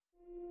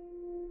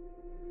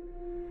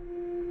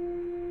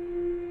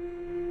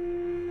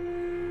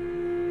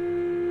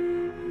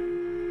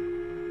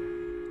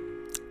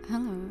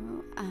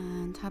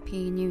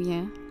Happy New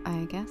Year,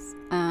 I guess.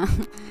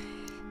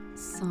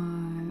 So,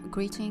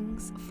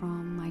 greetings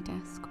from my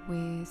desk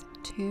with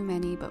too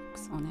many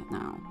books on it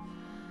now.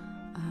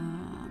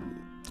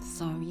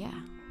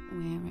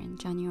 We're in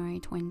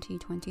January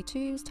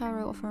 2022's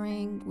tarot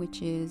offering,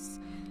 which is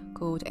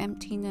called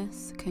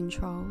Emptiness,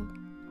 Control,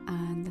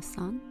 and the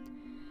Sun.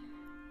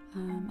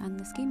 And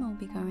the scheme I'll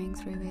be going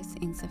through is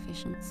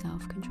insufficient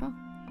self-control.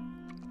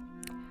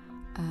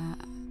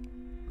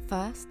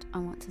 First, I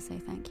want to say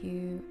thank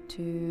you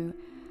to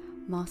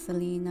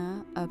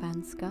Marcelina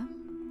Urbanska.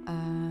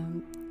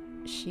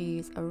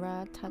 She's a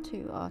rad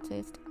tattoo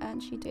artist,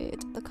 and she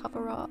did the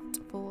cover art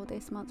for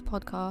this month's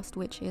podcast,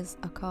 which is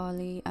a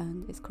Kali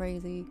and is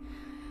crazy,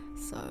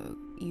 so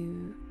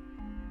you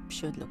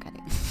should look at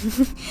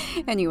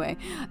it. Anyway,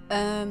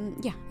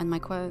 and my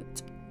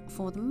quote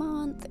for the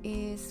month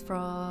is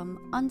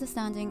from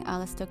Understanding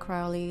Aleister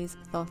Crowley's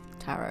Thoth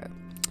Tarot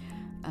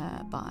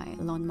by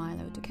Lon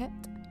Milo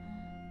Duquette.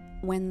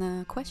 When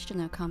the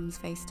questioner comes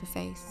face to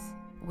face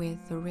with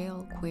the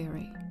real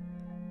query,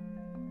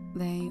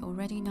 they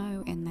already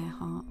know in their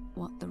heart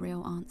what the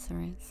real answer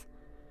is.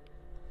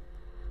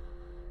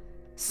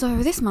 So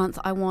this month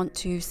I want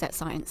to set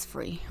science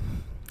free,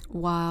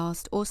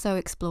 whilst also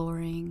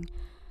exploring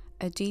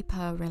a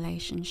deeper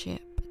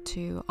relationship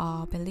to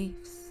our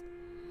beliefs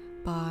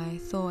by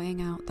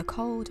thawing out the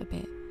cold a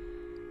bit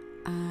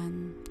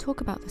and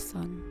talk about the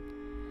sun,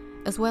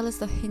 as well as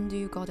the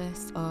Hindu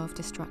goddess of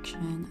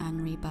destruction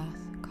and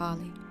rebirth,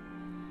 Kali.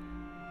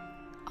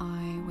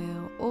 I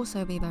will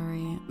also be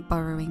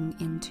burrowing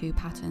into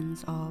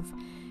patterns of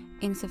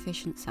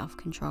insufficient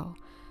self-control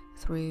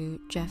through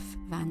Jeff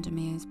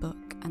Vandermeer's book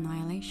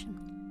Annihilation.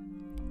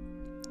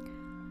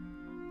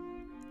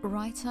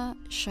 Writer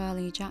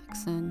Shirley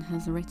Jackson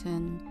has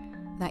written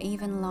that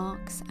even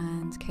larks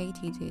and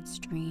katydids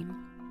dream,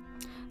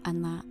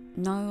 and that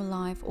no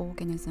live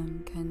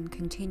organism can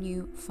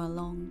continue for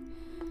long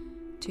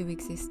to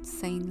exist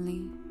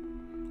sanely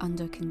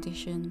under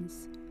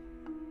conditions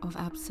of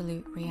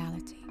absolute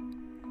reality.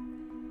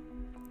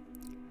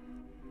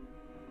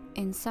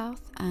 In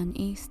South and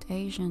East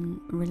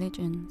Asian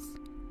religions,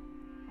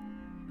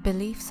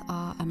 beliefs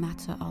are a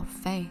matter of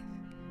faith,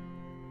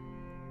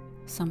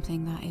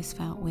 something that is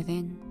felt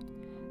within,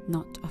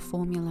 not a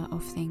formula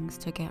of things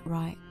to get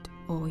right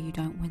or you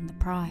don't win the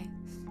prize,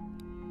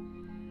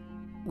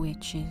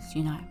 which is,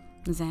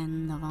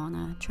 Zen,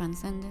 Nirvana,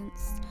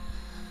 transcendence,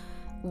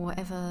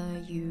 whatever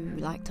you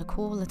like to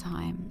call the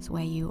times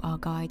where you are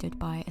guided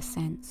by a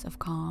sense of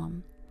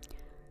calm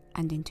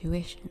and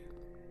intuition.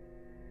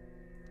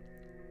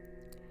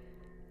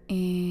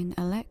 In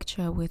a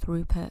lecture with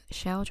Rupert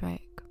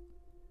Sheldrake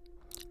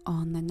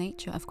on the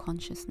nature of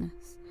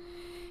consciousness,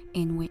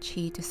 in which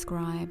he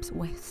describes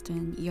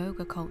Western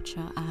yoga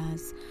culture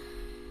as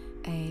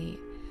a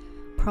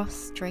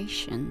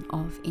prostration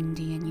of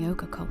Indian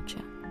yoga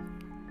culture,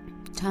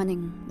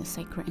 turning the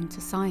sacred into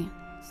science,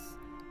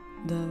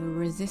 the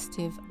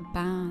resistive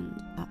band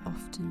that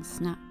often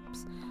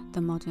snaps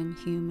the modern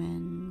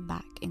human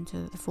back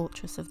into the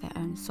fortress of their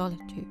own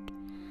solitude,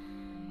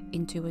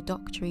 into a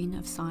doctrine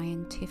of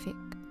scientific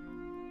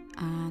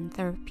and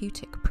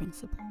therapeutic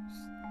principles,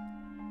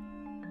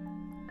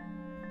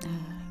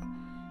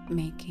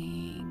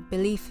 making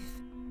belief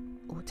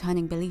or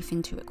turning belief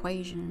into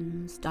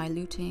equations,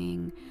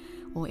 diluting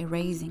or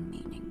erasing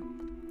meaning.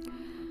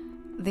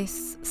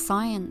 This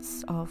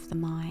science of the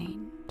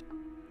mind.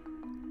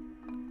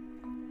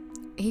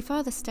 He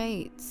further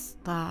states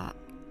that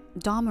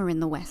Dharma in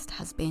the West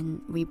has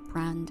been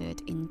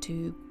rebranded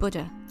into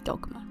Buddha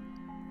dogma.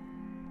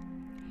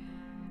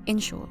 In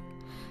short,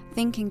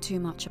 thinking too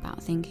much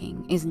about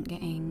thinking isn't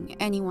getting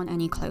anyone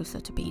any closer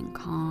to being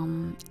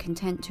calm,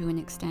 content to an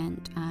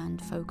extent,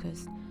 and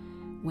focused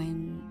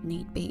when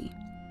need be.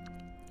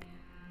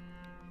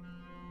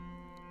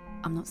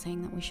 I'm not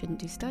saying that we shouldn't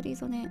do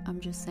studies on it, I'm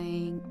just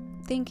saying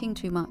thinking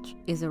too much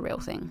is a real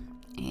thing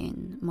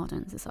in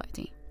modern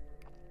society.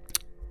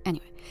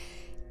 Anyway,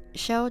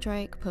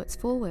 Sheldrake puts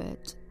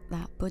forward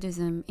that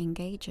Buddhism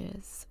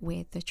engages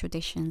with the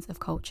traditions of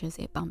cultures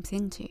it bumps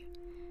into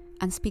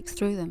and speaks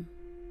through them.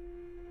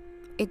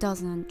 It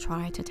doesn't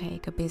try to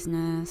take a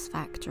business,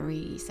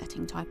 factory,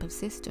 setting type of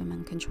system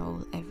and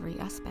control every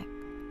aspect.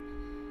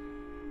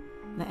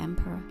 The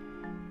emperor.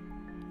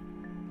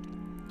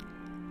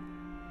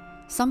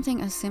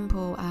 Something as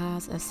simple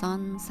as a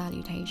sun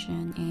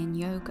salutation in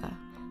yoga,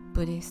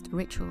 Buddhist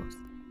rituals,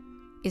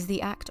 is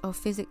the act of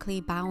physically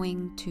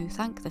bowing to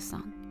thank the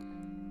sun,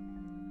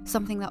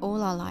 something that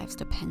all our lives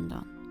depend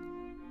on.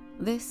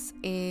 This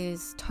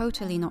is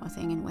totally not a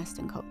thing in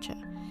Western culture,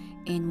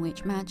 in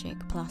which magic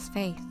plus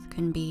faith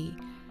can be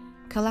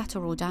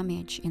collateral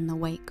damage in the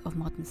wake of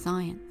modern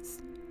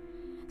science,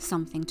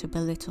 something to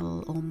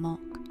belittle or mock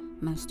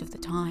most of the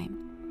time.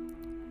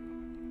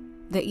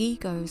 The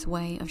ego's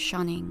way of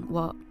shunning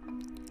what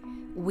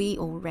we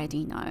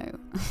already know.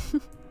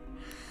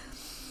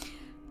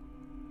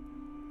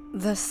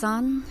 The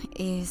sun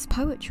is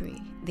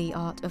poetry, the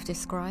art of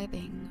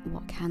describing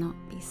what cannot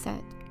be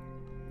said.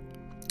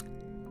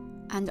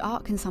 And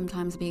art can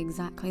sometimes be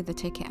exactly the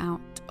ticket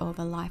out of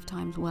a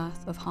lifetime's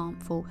worth of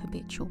harmful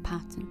habitual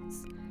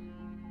patterns.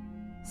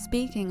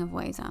 Speaking of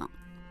ways out,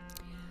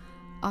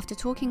 after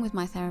talking with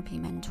my therapy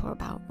mentor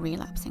about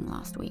relapsing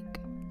last week,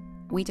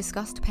 we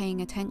discussed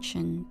paying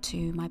attention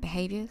to my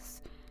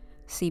behaviors,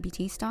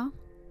 CBT style,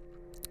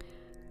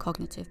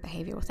 cognitive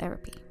behavioral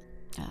therapy,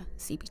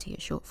 CBT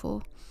is short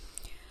for,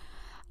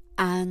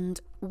 and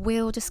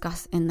we'll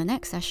discuss in the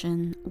next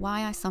session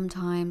why I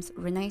sometimes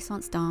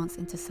Renaissance dance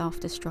into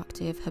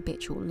self-destructive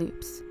habitual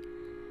loops.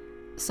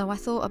 So I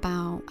thought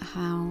about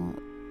how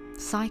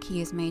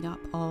psyche is made up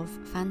of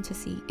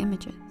fantasy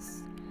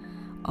images,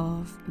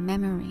 of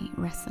memory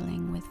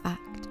wrestling with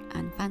fact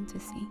and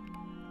fantasy.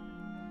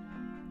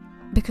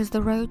 Because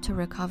the road to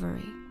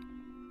recovery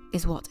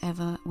is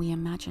whatever we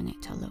imagine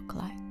it to look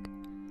like.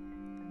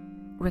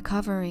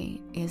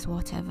 Recovery is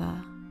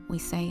whatever we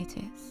say it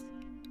is.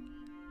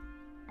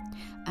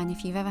 And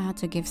if you've ever had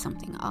to give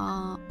something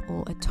up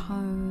or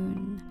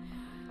atone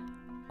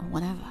or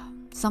whatever,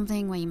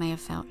 something where you may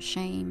have felt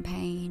shame,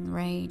 pain,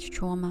 rage,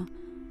 trauma,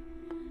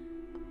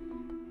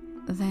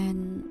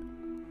 then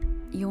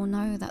you'll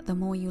know that the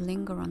more you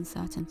linger on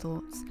certain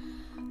thoughts,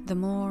 the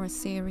more a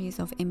series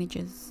of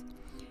images,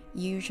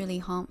 usually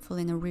harmful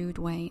in a rude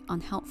way,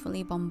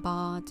 unhelpfully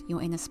bombard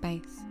your inner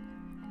space.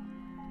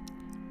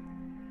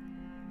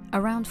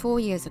 Around 4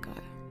 years ago,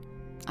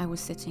 I was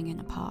sitting in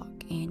a park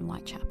in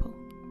Whitechapel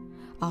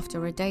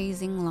after a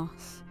dazing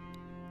loss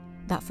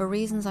that, for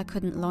reasons I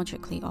couldn't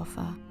logically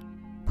offer,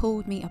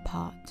 pulled me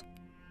apart,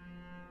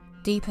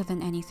 deeper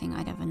than anything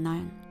I'd ever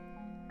known.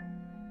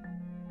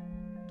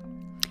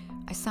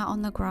 I sat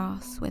on the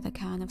grass with a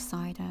can of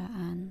cider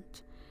and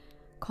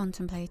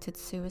contemplated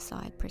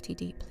suicide pretty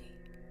deeply.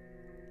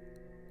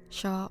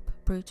 Sharp,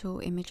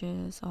 brutal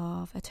images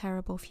of a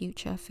terrible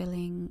future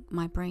filling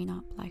my brain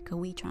up like a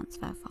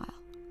WeTransfer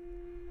file.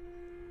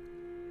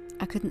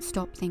 I couldn't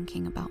stop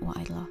thinking about what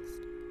I'd lost,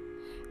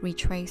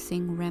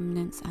 retracing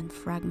remnants and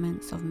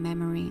fragments of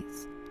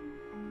memories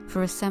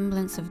for a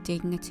semblance of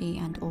dignity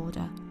and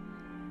order,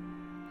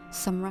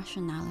 some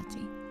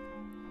rationality.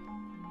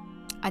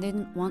 I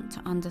didn't want to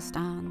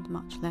understand,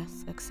 much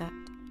less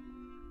accept.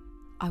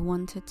 I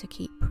wanted to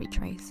keep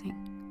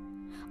retracing.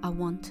 I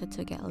wanted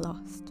to get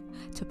lost,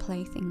 to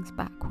play things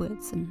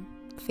backwards and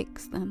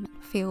fix them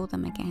and feel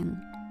them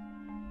again.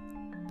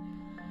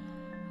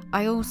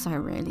 I also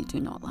really do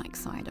not like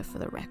cider, for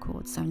the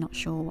record, so not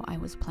sure what I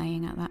was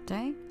playing at that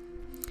day.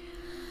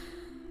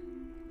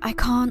 I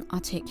can't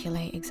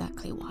articulate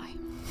exactly why.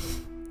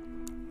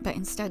 But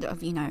instead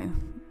of,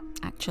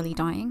 actually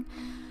dying,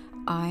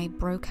 I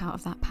broke out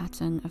of that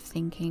pattern of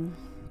thinking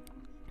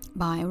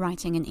by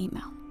writing an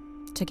email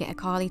to get a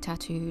Kali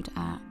tattooed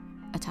at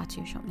a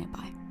tattoo shop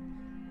nearby.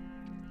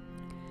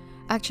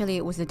 Actually,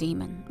 it was a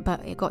demon,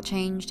 but it got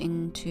changed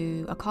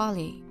into a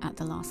Kali at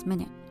the last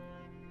minute.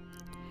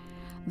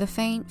 The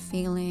faint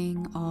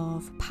feeling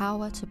of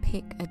power to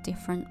pick a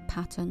different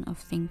pattern of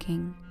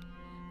thinking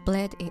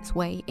bled its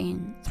way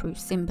in through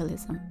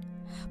symbolism,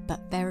 but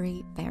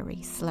very,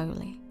 very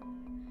slowly.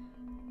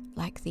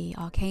 Like the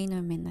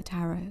arcanum in the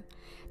tarot,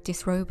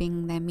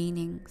 disrobing their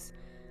meanings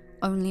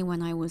only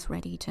when I was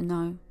ready to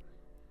know,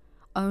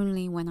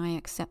 only when I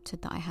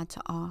accepted that I had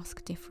to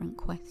ask different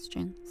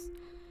questions.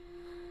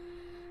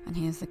 And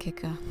here's the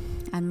kicker,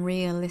 and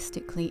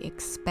realistically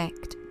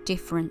expect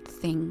different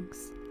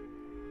things.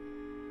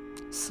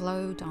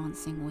 Slow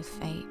dancing with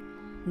fate,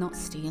 not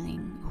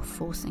stealing or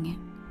forcing it.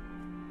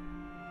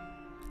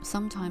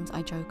 Sometimes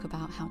I joke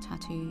about how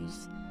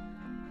tattoos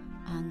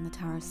and the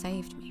tarot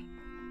saved me.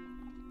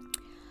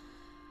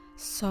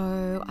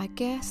 So I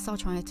guess I'll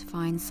try to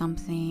find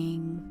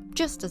something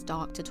just as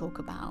dark to talk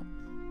about.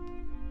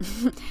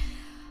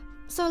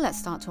 So let's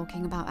start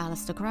talking about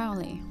Aleister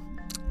Crowley.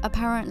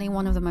 Apparently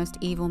one of the most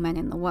evil men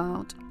in the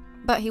world,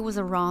 but he was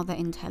a rather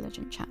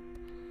intelligent chap.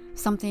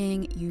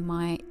 Someone you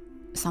might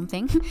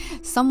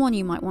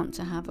want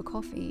to have a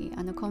coffee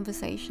and a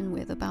conversation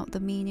with about the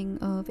meaning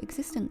of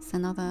existence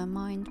and other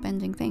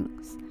mind-bending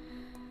things.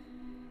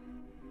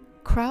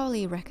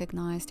 Crowley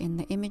recognized in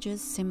the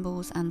images,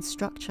 symbols, and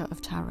structure of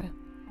tarot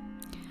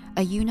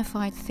a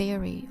unified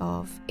theory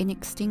of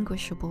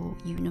inextinguishable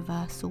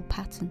universal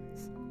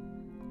patterns,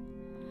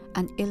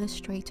 an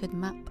illustrated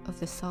map of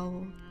the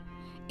soul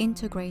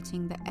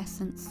integrating the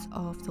essence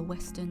of the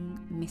Western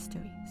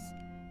mysteries.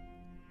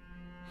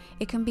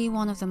 It can be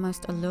one of the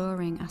most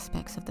alluring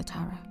aspects of the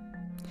tarot,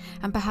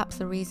 and perhaps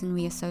the reason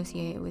we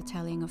associate it with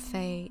telling of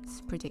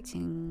fates,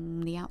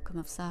 predicting the outcome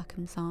of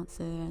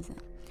circumstances,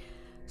 and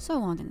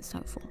so on and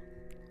so forth.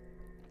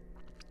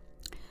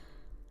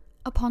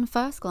 Upon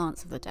first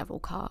glance of the Devil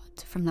card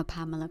from the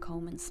Pamela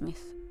Coleman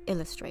Smith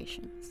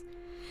illustrations,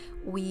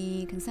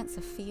 we can sense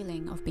a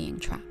feeling of being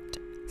trapped,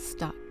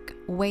 stuck,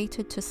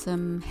 weighted to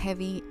some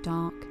heavy,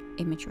 dark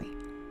imagery.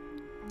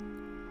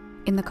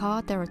 In the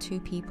card there are two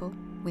people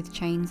with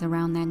chains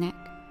around their neck,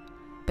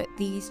 but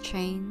these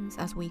chains,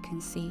 as we can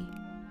see,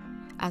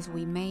 as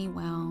we may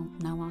well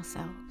know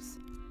ourselves,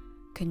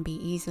 can be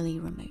easily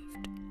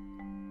removed.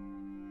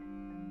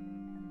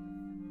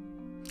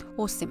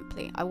 or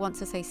simply. I want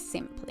to say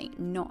simply,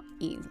 not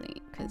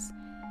easily, because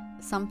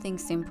something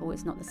simple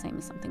is not the same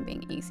as something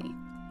being easy.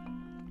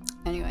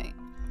 Anyway,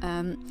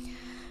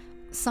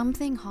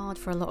 something hard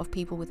for a lot of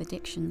people with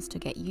addictions to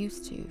get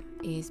used to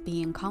is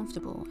being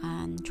comfortable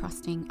and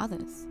trusting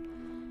others.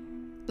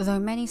 Though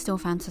many still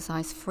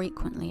fantasize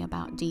frequently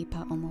about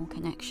deeper or more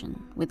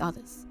connection with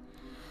others.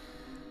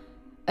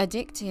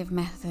 Addictive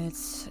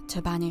methods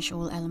to banish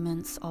all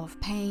elements of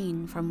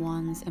pain from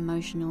one's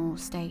emotional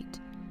state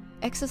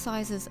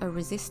exercises a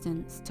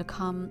resistance to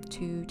come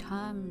to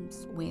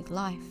terms with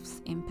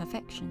life's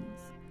imperfections.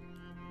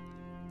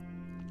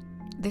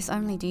 This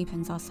only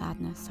deepens our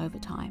sadness over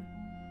time.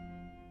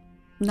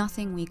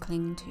 Nothing we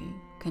cling to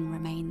can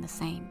remain the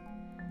same.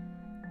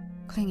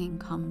 Clinging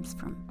comes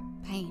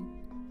from pain.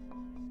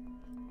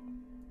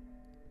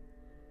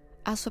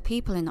 As for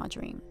people in our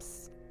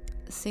dreams,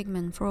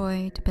 Sigmund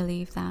Freud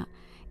believed that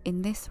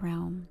in this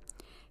realm,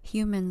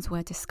 humans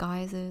were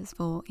disguises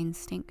for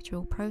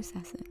instinctual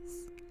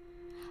processes,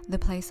 the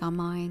place our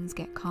minds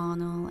get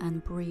carnal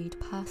and breed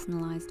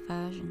personalized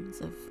versions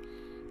of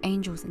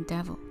angels and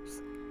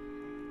devils.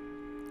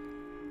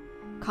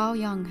 Carl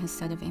Jung has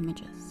said of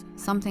images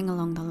something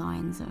along the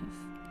lines of,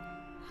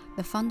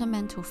 the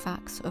fundamental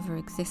facts of our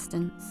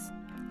existence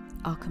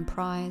are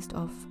comprised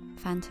of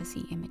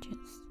fantasy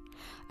images,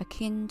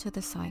 akin to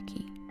the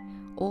psyche.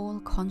 All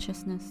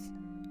consciousness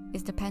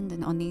is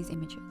dependent on these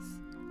images.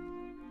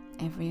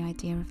 Every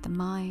idea of the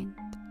mind,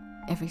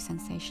 every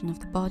sensation of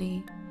the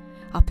body,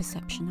 our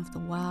perception of the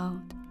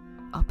world,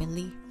 our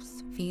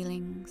beliefs,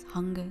 feelings,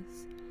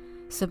 hungers,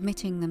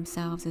 submitting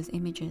themselves as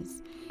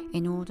images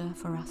in order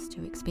for us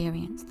to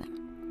experience them.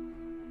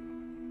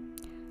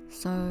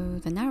 So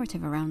the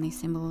narrative around these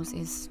symbols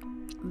is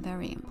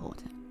very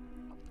important.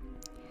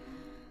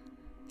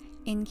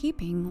 In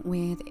keeping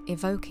with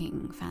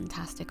evoking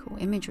fantastical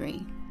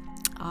imagery,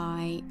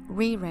 I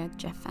reread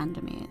Jeff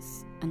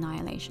Vandermeer's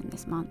Annihilation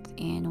this month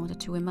in order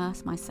to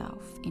immerse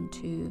myself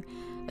into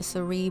a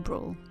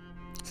cerebral,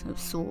 sort of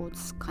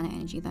swords kind of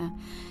energy there,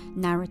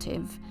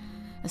 narrative,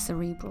 a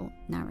cerebral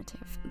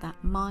narrative that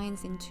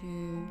mines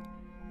into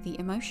the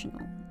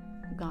emotional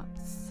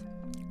guts.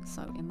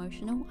 So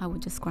emotional, I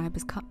would describe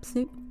as cup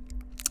soup.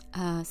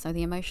 So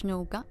the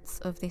emotional guts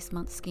of this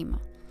month's schema.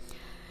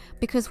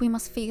 Because we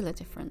must feel a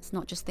difference,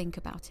 not just think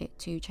about it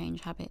to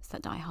change habits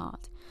that die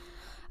hard.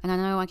 And I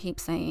know I keep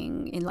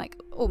saying in like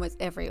almost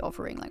every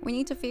offering, like we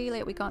need to feel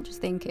it, we can't just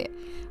think it.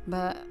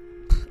 But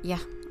yeah,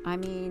 I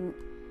mean,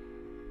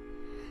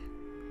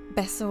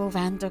 Bessel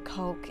van der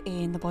Kolk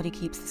in The Body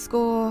Keeps the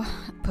Score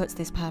puts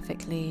this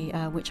perfectly,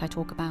 which I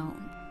talk about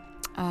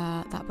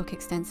that book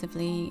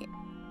extensively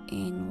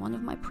in one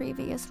of my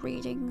previous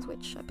readings,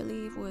 which I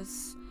believe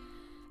was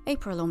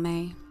April or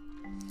May.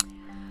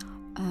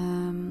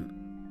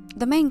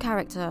 The main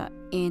character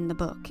in the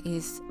book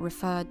is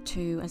referred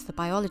to as the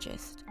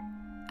biologist,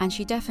 and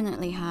she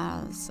definitely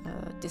has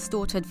a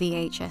distorted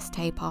VHS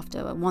tape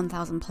after a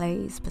 1000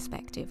 plays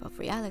perspective of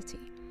reality.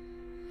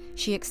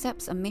 She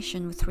accepts a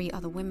mission with 3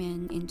 other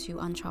women into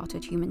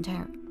uncharted human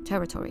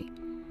territory,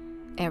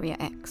 Area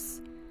X.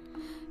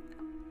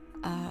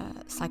 A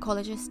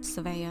psychologist,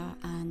 surveyor,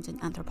 and an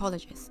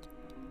anthropologist.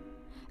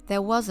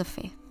 There was a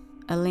 5th,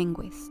 a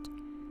linguist,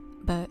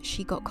 but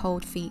she got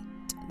cold feet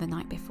the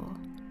night before.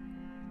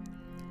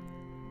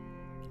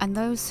 And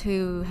those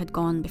who had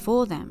gone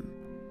before them,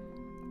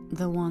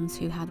 the ones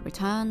who had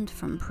returned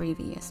from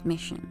previous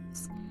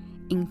missions,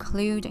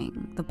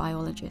 including the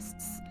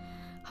biologist's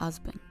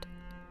husband,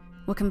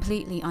 were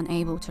completely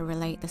unable to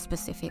relate the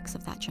specifics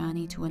of that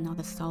journey to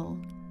another soul.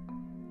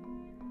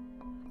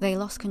 They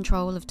lost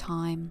control of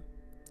time,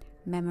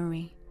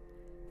 memory,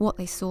 what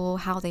they saw,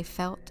 how they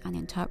felt and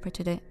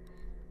interpreted it.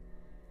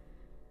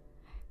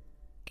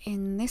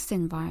 In this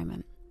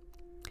environment,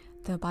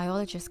 the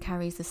biologist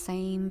carries the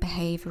same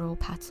behavioral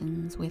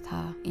patterns with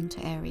her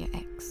into Area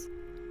X.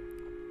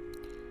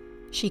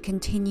 She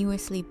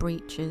continuously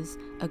breaches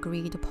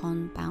agreed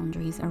upon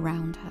boundaries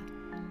around her.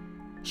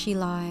 She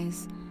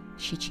lies,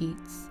 she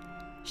cheats,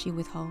 she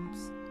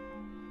withholds.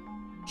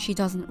 She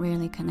doesn't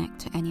really connect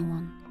to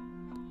anyone.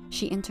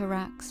 She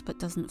interacts but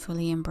doesn't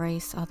fully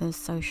embrace others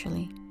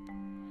socially,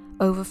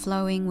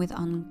 overflowing with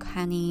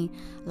uncanny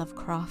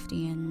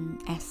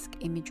Lovecraftian-esque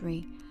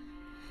imagery.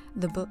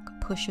 The book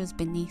pushes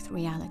beneath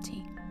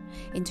reality,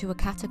 into a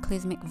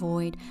cataclysmic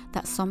void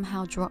that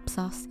somehow drops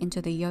us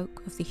into the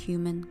yoke of the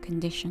human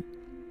condition.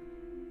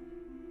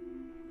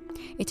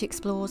 It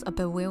explores a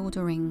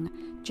bewildering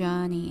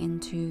journey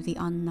into the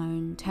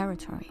unknown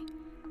territory.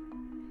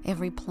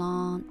 Every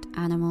plant,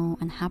 animal,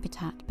 and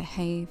habitat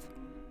behave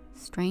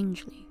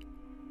strangely.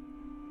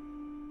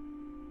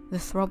 The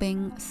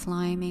throbbing,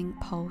 sliming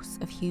pulse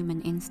of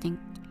human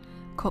instinct,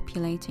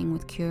 copulating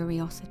with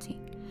curiosity,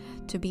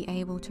 to be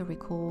able to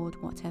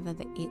record whatever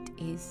the it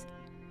is,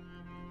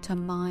 to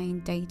mine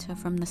data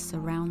from the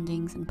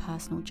surroundings and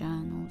personal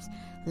journals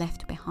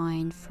left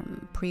behind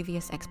from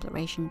previous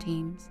exploration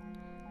teams.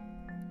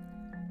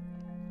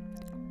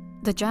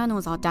 The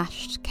journals are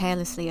dashed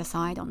carelessly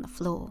aside on the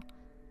floor.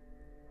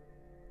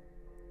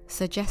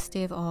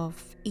 suggestive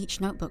of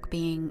each notebook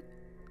being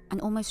an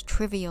almost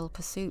trivial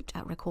pursuit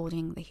at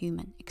recording the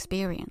human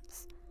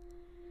experience.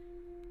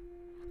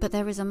 But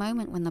there is a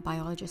moment when the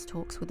biologist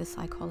talks with the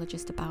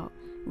psychologist about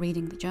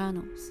reading the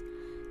journals,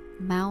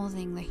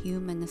 mouthing the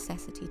human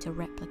necessity to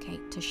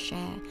replicate, to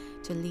share,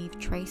 to leave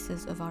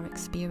traces of our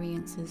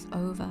experiences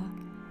over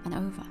and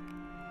over.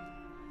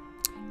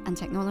 And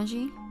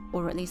technology,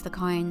 or at least the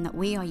kind that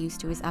we are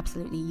used to, is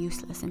absolutely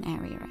useless in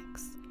Area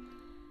X.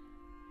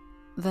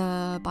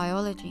 The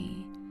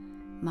biology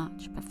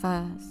much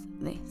prefers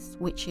this,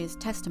 which is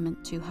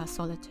testament to her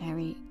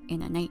solitary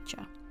inner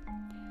nature.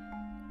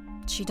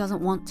 She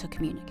doesn't want to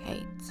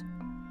communicate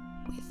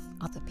with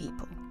other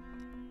people.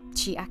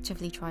 She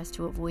actively tries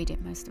to avoid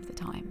it most of the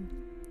time.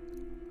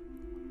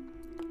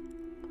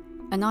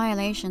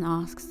 Annihilation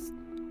asks,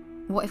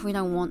 what if we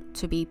don't want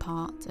to be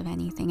part of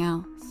anything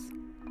else?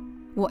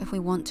 What if we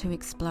want to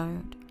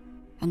explode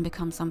and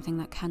become something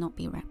that cannot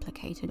be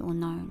replicated or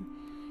known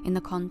in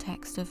the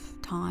context of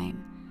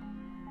time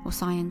or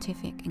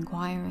scientific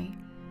inquiry?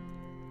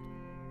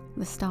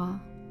 The star.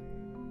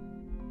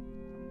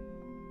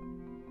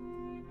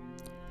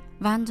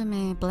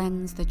 Vandermeer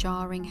blends the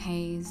jarring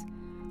haze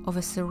of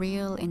a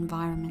surreal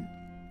environment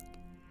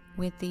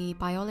with the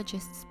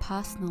biologist's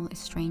personal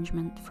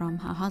estrangement from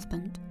her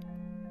husband.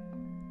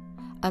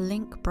 A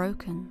link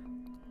broken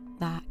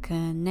that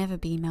can never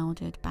be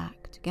melded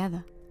back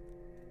together.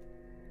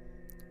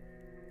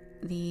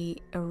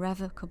 The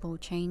irrevocable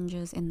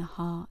changes in the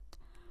heart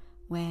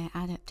where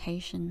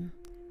adaptation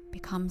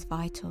becomes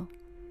vital.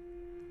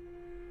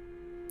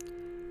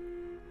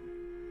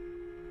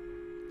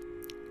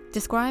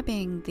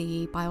 Describing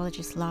the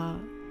biologist's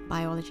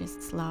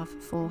love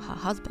for her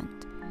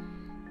husband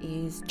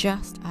is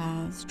just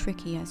as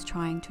tricky as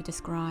trying to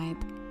describe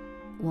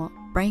what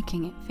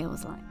breaking it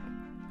feels like.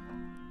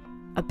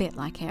 A bit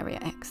like Area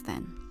X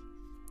then.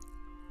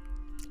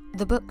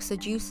 The book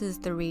seduces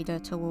the reader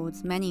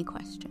towards many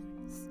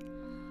questions,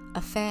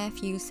 a fair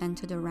few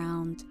centered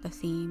around the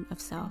theme of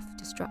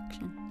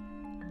self-destruction.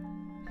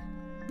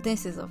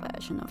 This is a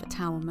version of a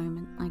tower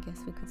moment, I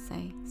guess we could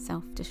say,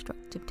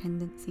 self-destructive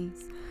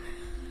tendencies.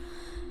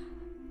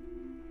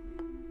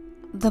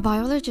 The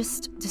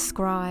biologist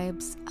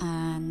describes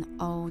an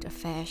old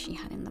affair she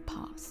had in the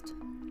past,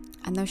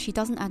 and though she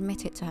doesn't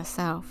admit it to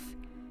herself,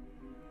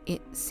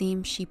 it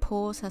seems she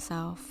pours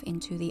herself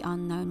into the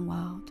unknown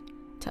world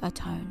to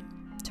atone,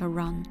 to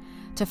run,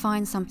 to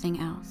find something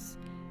else,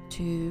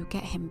 to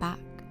get him back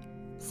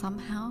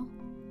somehow,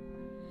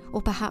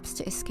 or perhaps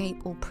to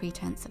escape all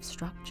pretense of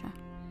structure.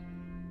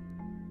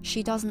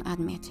 She doesn't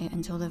admit it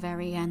until the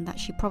very end that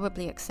she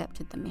probably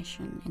accepted the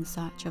mission in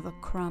search of a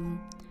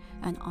crumb,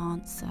 an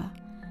answer,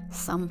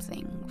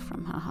 something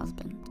from her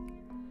husband.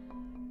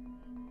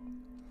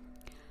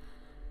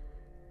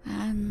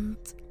 And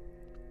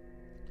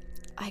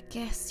I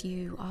guess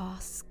you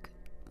ask,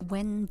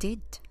 when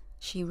did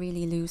she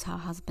really lose her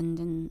husband,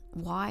 and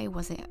why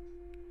was it?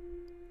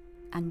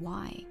 And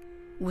why?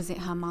 Was it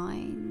her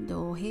mind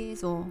or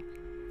his or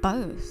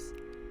both?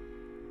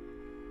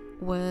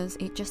 Was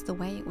it just the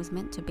way it was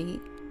meant to be?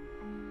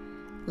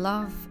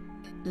 Love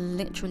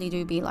literally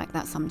do be like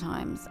that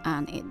sometimes,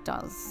 and it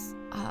does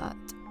hurt.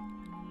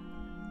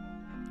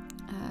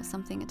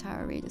 Something a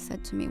tarot reader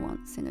said to me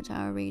once in a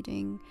tarot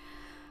reading,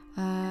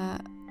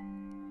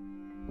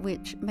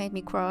 which made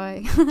me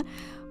cry,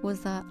 was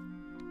that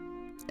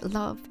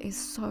love is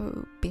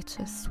so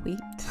bittersweet.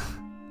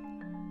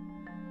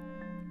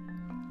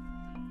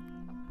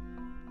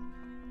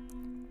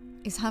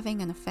 Is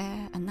having an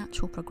affair a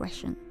natural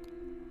progression,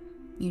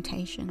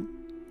 mutation,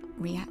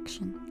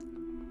 reaction?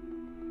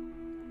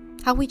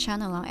 How we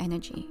channel our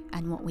energy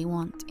and what we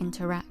want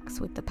interacts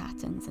with the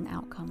patterns and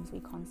outcomes we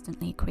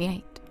constantly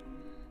create.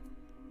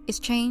 Is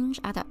change,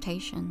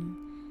 adaptation,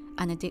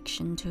 an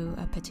addiction to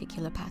a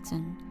particular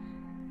pattern,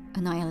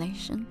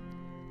 annihilation?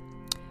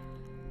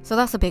 So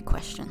that's a big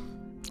question,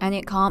 and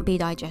it can't be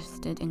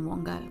digested in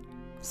one go,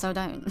 so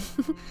don't.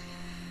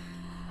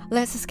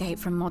 Let's escape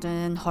from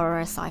modern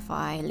horror,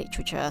 sci-fi,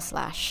 literature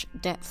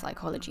 / depth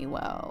psychology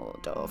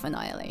world of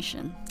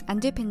annihilation and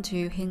dip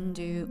into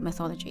Hindu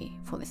mythology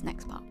for this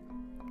next part.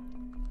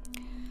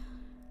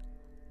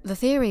 The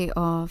theory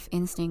of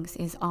instincts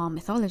is our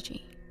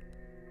mythology.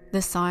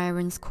 The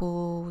sirens'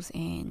 calls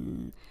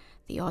in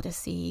the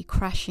Odyssey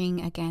crashing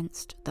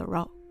against the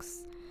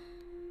rocks.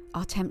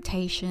 Our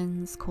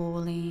temptations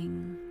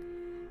calling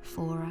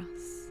for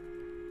us.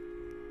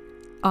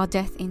 Our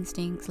death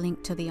instincts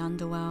linked to the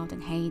underworld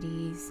and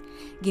Hades,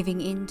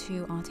 giving in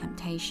to our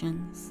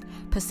temptations.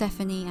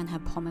 Persephone and her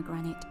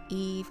pomegranate,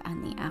 Eve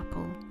and the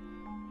apple.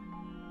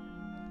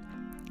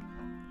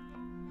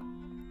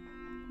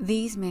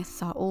 These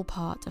myths are all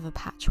part of a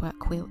patchwork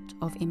quilt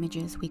of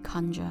images we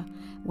conjure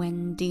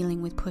when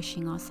dealing with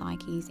pushing our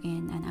psyches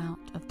in and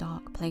out of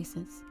dark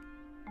places.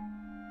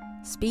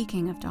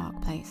 Speaking of dark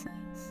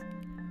places,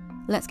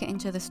 let's get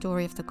into the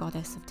story of the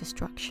goddess of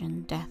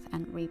destruction, death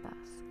and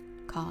rebirth,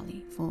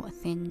 Kali, for a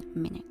thin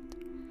minute.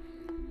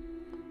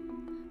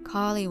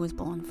 Kali was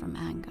born from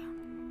anger.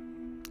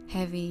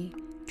 Heavy,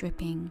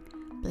 dripping,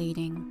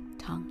 bleeding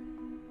tongue.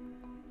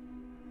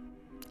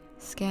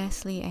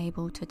 Scarcely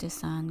able to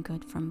discern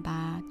good from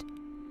bad,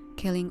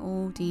 killing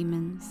all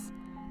demons,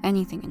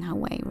 anything in her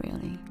way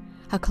really.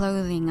 Her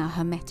clothing a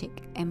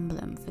hermetic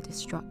emblem for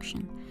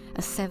destruction,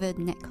 a severed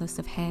necklace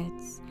of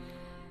heads,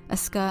 a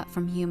skirt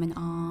from human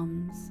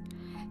arms,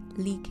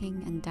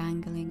 leaking and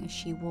dangling as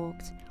she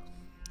walked,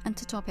 and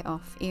to top it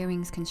off,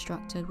 earrings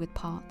constructed with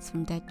parts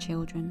from dead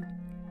children.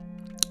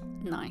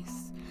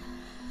 Nice.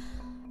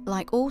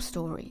 Like all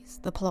stories,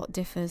 the plot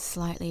differs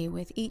slightly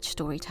with each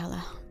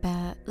storyteller,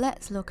 but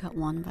let's look at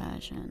one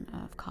version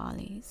of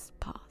Kali's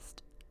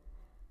past.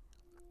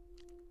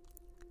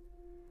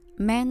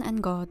 Men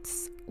and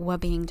gods were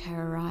being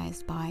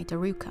terrorized by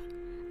Daruka,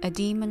 a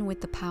demon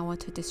with the power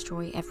to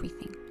destroy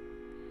everything,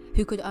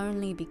 who could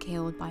only be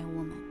killed by a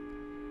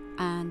woman,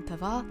 and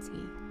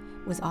Parvati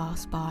was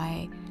asked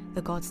by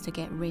the gods to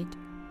get rid.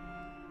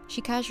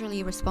 She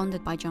casually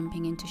responded by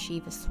jumping into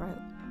Shiva's throat.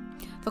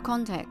 For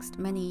context,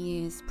 many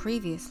years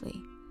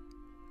previously,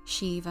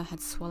 Shiva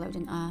had swallowed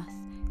an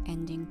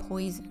earth-ending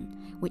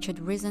poison which had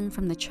risen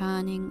from the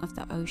churning of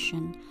the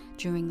ocean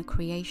during the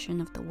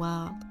creation of the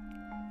world.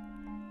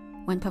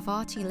 When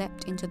Parvati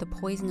leapt into the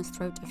poisonous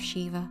throat of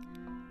Shiva,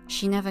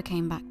 she never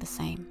came back the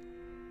same.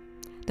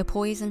 The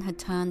poison had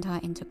turned her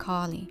into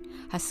Kali,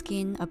 her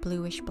skin a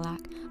bluish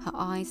black, her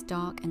eyes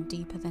dark and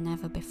deeper than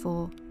ever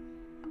before.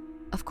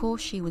 Of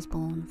course she was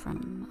born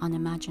from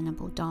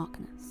unimaginable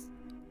darkness.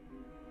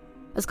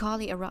 As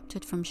Kali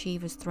erupted from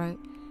Shiva's throat,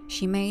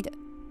 she made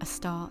a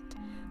start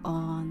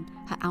on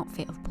her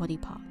outfit of body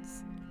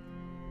parts,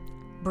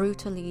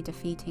 brutally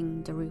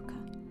defeating Daruka,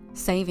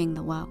 saving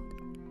the world.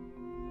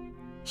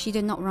 She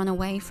did not run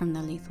away from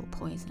the lethal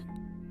poison.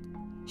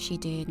 She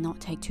did not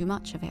take too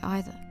much of it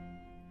either.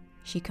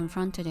 She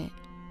confronted it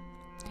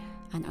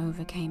and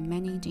overcame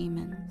many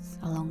demons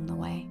along the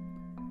way.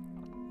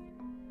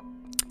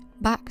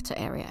 Back to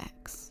Area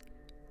X.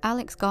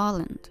 Alex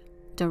Garland,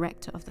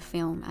 director of the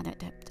film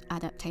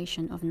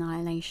adaptation of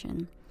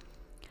Annihilation,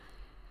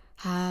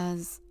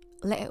 has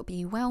let it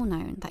be well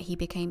known that he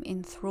became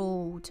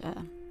enthralled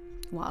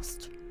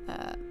whilst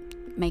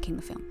making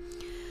the film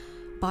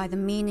by the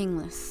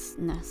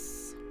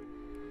meaninglessness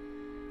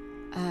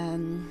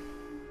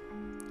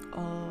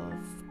of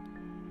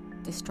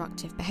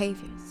destructive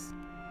behaviors,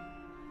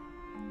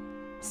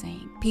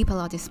 saying people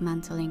are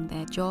dismantling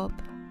their job,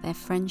 their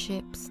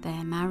friendships,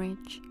 their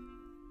marriage.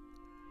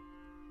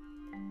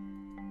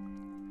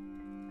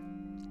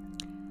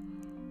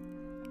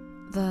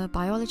 The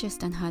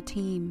biologist and her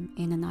team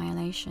in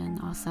Annihilation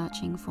are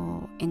searching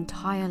for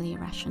entirely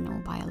rational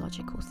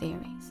biological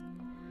theories.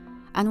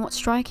 And what's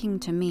striking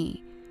to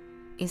me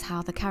is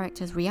how the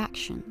characters'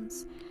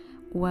 reactions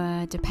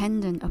were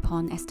dependent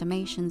upon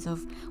estimations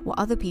of what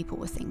other people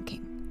were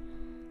thinking.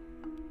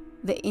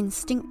 The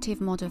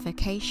instinctive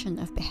modification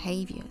of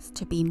behaviors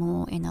to be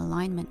more in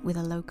alignment with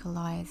a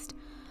localized,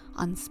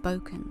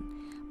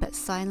 unspoken, but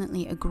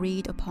silently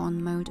agreed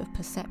upon mode of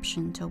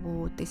perception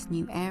toward this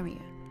new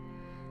area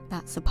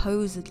that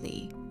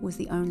supposedly was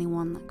the only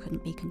one that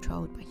couldn't be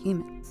controlled by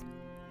humans.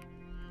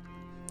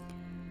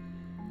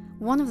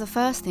 One of the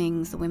first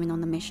things the women on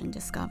the mission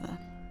discover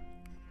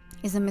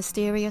is a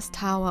mysterious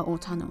tower or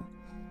tunnel.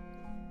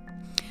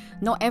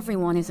 Not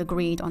everyone is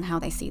agreed on how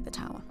they see the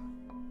tower,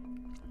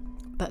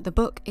 but the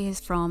book is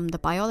from the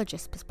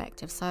biologist's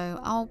perspective, so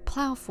I'll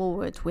plough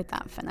forward with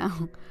that for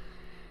now.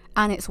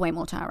 And it's way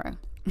more tarot.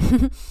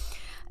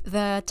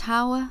 The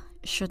tower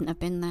shouldn't have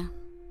been there,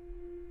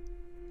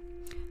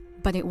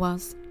 but it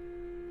was,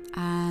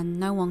 and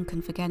no one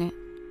can forget it,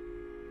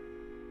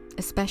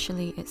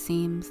 especially, it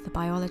seems, the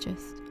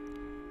biologist.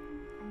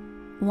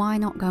 Why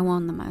not go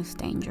on the most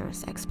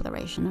dangerous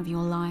exploration of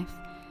your life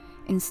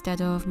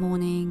instead of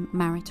mourning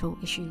marital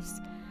issues?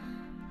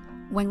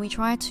 When we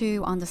try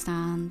to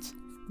understand,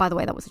 by the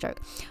way, that was a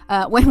joke.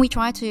 When we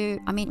try to,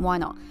 why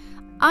not?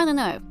 I don't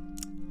know.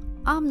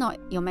 I'm not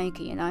your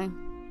maker, you know.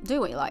 Do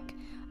what you like.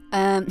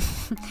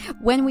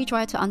 When we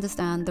try to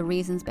understand the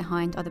reasons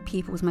behind other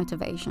people's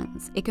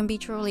motivations, it can be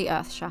truly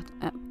a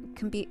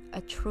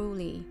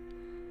truly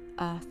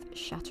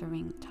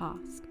earth-shattering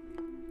task,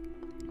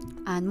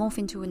 and morph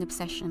into an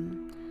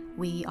obsession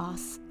we are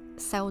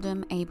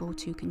seldom able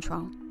to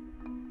control.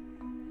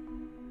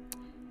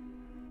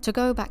 To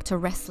go back to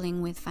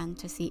wrestling with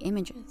fantasy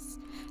images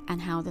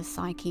and how the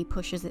psyche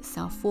pushes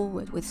itself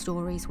forward with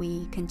stories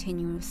we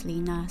continuously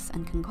nurse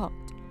and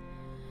concoct.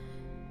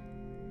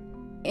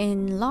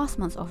 In last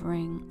month's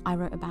offering, I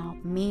wrote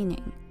about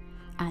meaning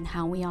and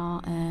how we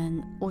are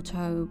an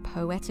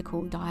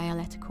auto-poetical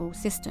dialectical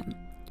system,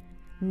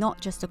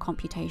 not just a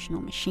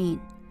computational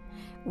machine.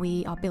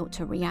 We are built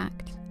to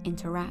react,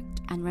 interact,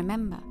 and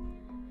remember,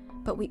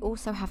 but we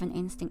also have an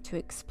instinct to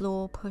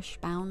explore, push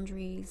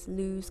boundaries,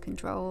 lose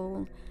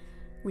control,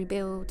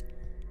 rebuild.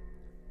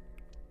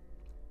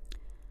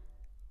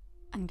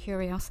 And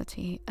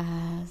curiosity,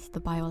 as the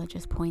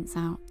biologist points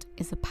out,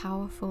 is a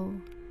powerful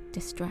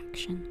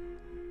distraction.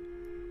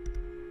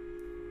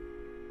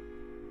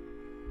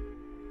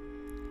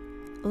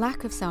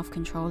 Lack of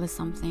self-control is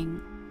something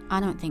I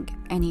don't think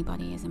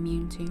anybody is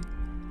immune to,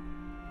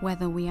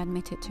 whether we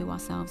admit it to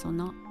ourselves or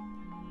not.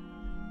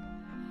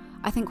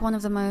 I think one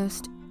of the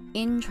most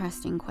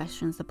interesting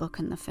questions the book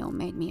and the film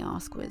made me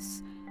ask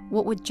was,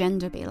 what would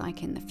gender be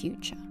like in the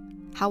future?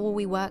 How will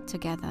we work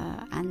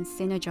together and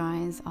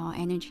synergize our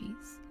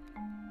energies?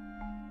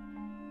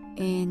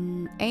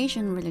 In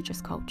Asian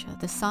religious culture,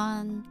 the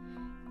sun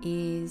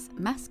is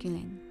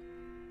masculine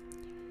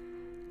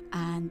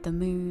and the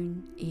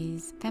moon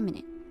is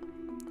feminine.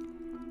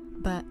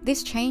 But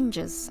this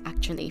changes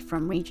actually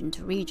from region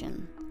to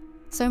region.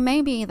 So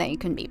maybe they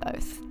can be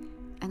both.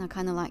 And I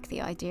kind of like the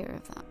idea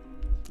of that,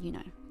 you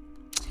know.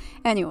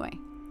 Anyway,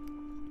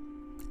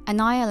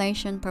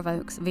 Annihilation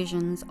provokes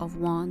visions of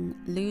one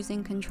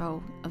losing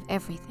control of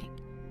everything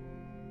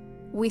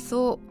we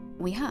thought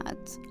we had,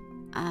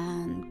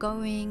 and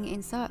going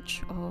in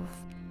search of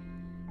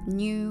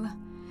new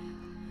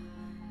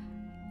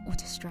or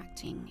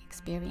distracting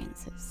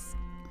experiences.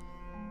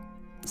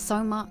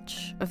 So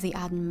much of the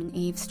Adam and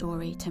Eve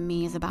story to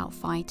me is about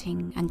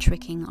fighting and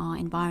tricking our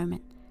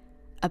environment,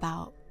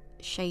 about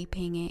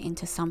shaping it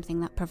into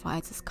something that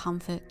provides us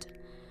comfort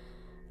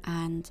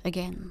and,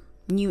 again,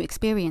 new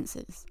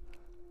experiences.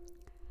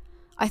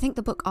 I think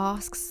the book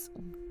asks,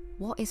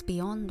 what is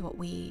beyond what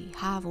we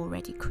have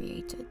already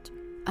created,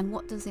 and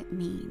what does it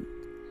mean?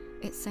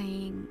 It's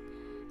saying,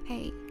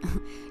 hey,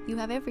 you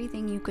have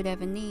everything you could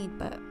ever need,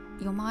 but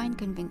your mind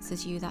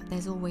convinces you that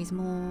there's always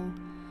more,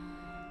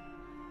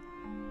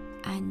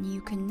 and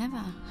you can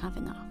never have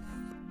enough.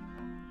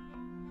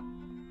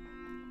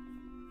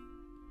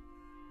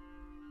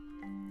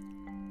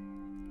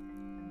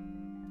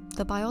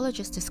 The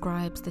biologist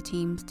describes the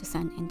team's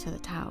descent into the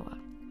tower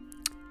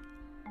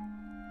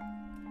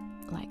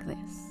like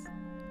this.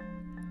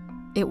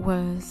 It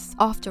was,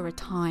 after a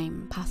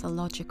time,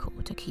 pathological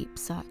to keep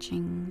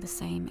searching the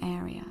same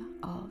area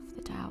of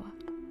the tower.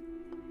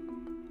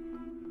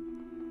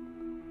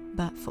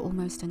 But for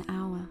almost an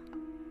hour,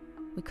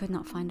 we could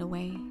not find a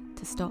way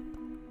to stop.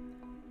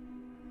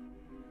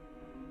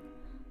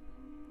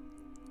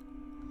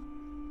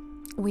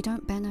 We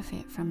don't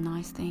benefit from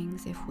nice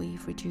things if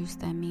we've reduced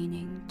their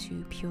meaning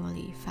to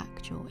purely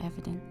factual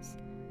evidence.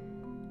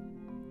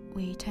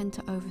 We tend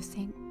to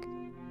overthink,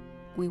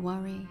 we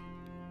worry,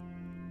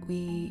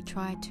 we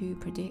try to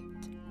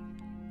predict,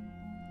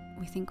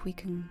 we think we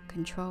can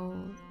control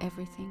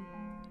everything.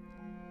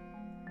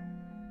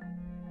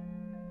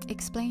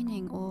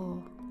 Explaining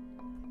all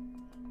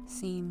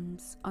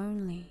seems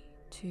only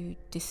to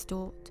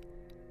distort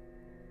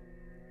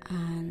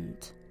and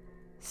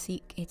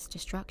seek its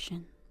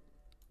destruction.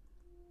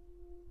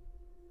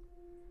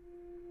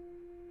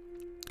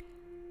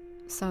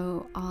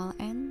 So I'll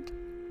end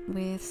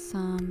with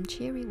some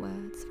cheery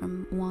words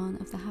from one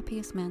of the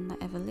happiest men that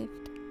ever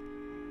lived,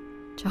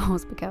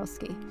 Charles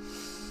Bukowski.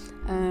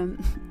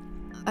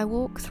 I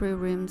walk through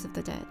rooms of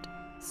the dead,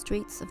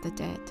 streets of the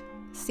dead,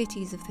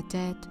 cities of the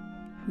dead,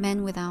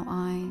 men without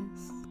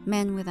eyes,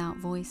 men without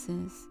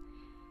voices,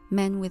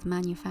 men with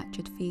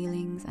manufactured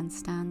feelings and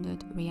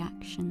standard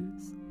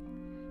reactions,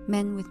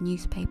 men with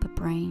newspaper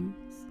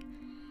brains,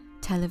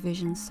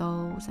 television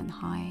souls and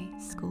high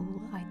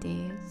school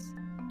ideas.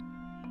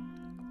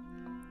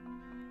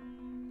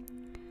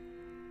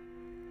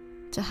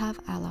 To have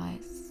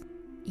allies,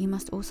 you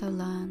must also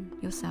learn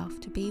yourself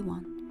to be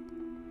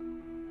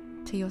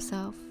one. To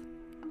yourself,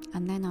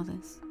 and then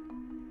others.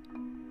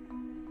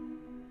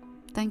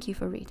 Thank you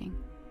for reading.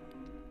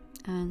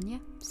 And yeah,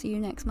 see you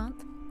next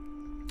month.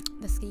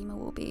 The schema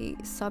will be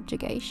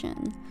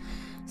subjugation.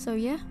 So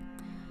yeah,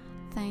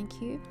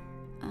 thank you,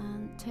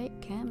 and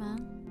take care,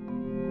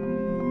 man.